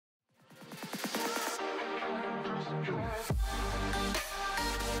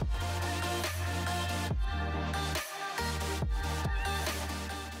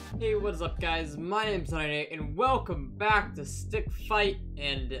Hey, what's up guys? My name's Nutty and welcome back to Stick Fight,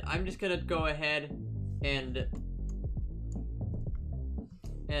 and I'm just gonna go ahead and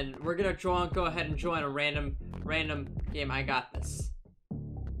we're gonna go ahead and join a random game. I got this.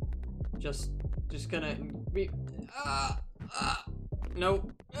 Just gonna be no,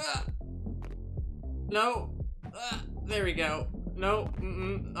 no, there we go. No,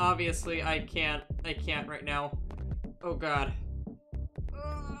 obviously I can't right now. Oh god.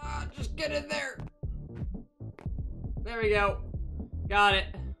 Just get in there. There we go. Got it.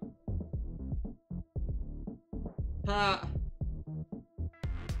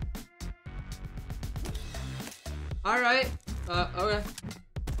 Alright. Okay.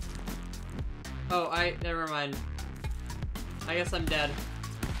 Oh, never mind. I guess I'm dead.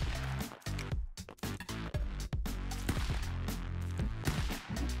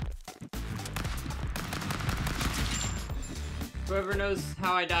 Whoever knows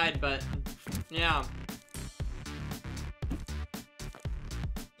how I died, but yeah.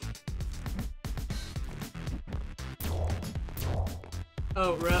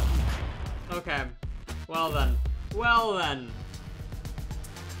 Oh, rip. Okay. Well then. Well then.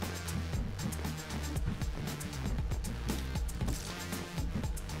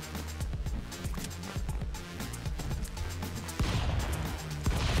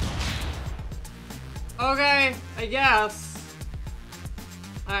 Okay, I guess.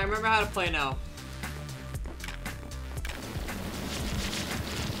 I remember how to play now.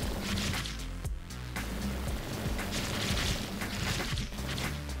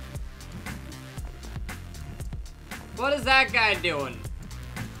 What is that guy doing?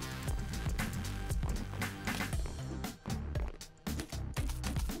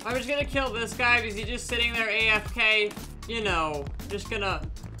 I'm just gonna kill this guy because he's just sitting there AFK. You know, just gonna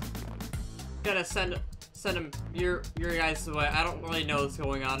send him your guys' way. I don't really know what's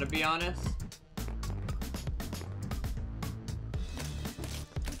going on, to be honest.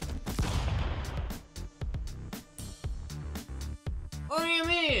 What do you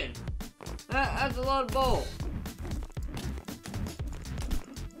mean? That's a lot of bull.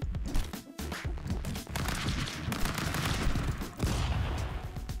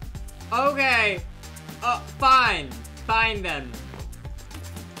 Okay. Fine. Fine then.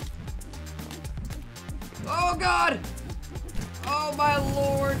 Oh god! Oh my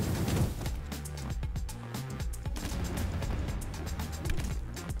lord!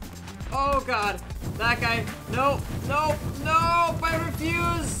 Oh god! That guy! No! No! No! I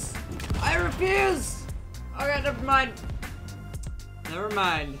refuse! I refuse! Okay, never mind. Never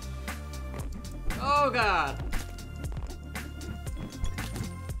mind. Oh god!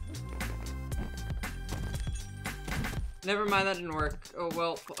 Never mind, that didn't work. Oh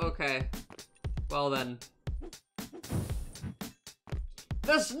well, okay. Well then.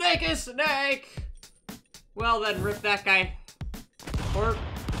 The snake is snake! Well then, rip that guy. Or,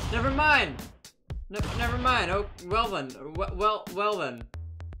 never mind. No, never mind. Oh, well then. Well then.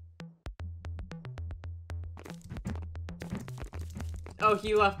 Oh,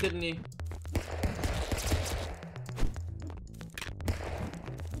 he left, didn't he?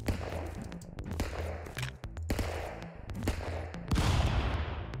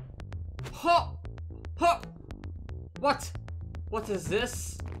 Ho! Ho! What? What is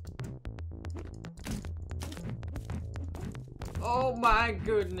this? Oh my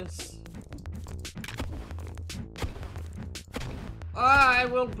goodness. I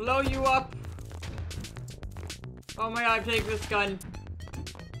will blow you up. Oh my god, take this gun.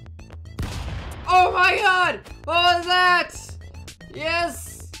 Oh my god! What was that?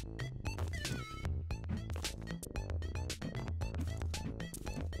 Yes!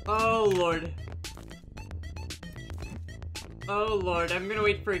 Oh lord. Oh lord, I'm gonna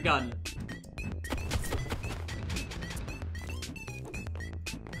wait for a gun.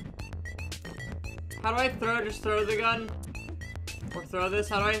 How do I throw? Just throw the gun? Or throw this?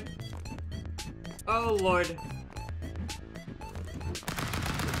 How do I? Oh lord.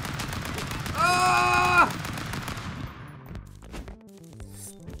 Ah!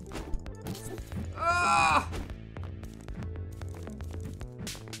 Ah!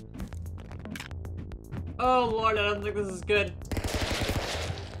 Oh lord, I don't think this is good.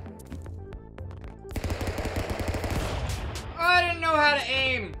 Oh, I didn't know how to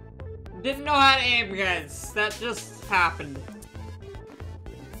aim. Didn't know how to aim, guys. That just happened.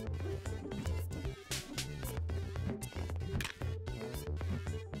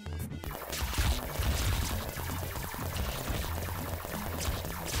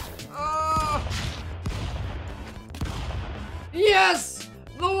 Yes!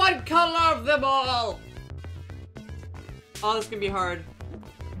 The one color of them all! Oh, this can be hard.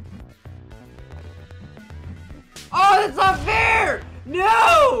 Oh, that's not fair!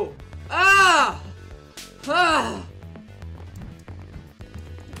 No! Ah! Ah!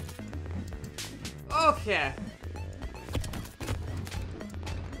 Okay.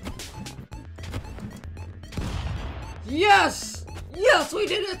 Yes! Yes, we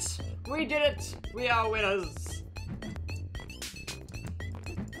did it! We did it! We are winners!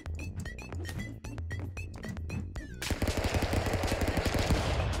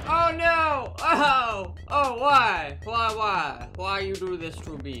 Oh no! Oh! Oh, why? Why? Why you do this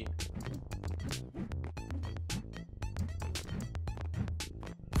to me?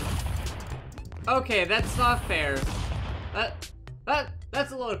 Okay, that's not fair.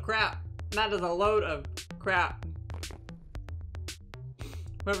 That's a load of crap. That is a load of crap.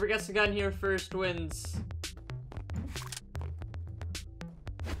 Whoever gets the gun here first wins.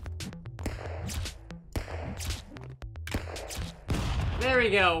 There we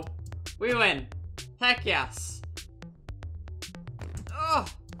go. We win. Heck yes. Oh.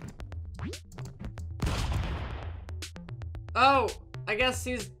 Oh, I guess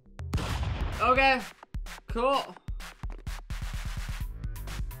he's... Okay. Cool.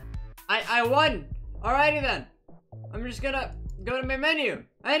 I won. Alrighty then. I'm just gonna go to my menu.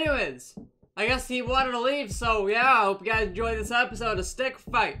 Anyways, I guess he wanted to leave, so yeah, I hope you guys enjoyed this episode of Stick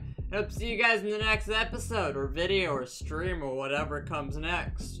Fight. I hope to see you guys in the next episode, or video, or stream, or whatever comes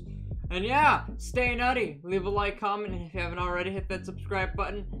next. And yeah, stay nutty. Leave a like, comment, and if you haven't already, hit that subscribe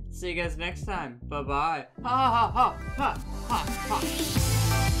button. See you guys next time. Bye-bye. Ha ha ha ha ha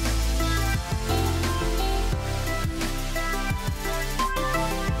ha.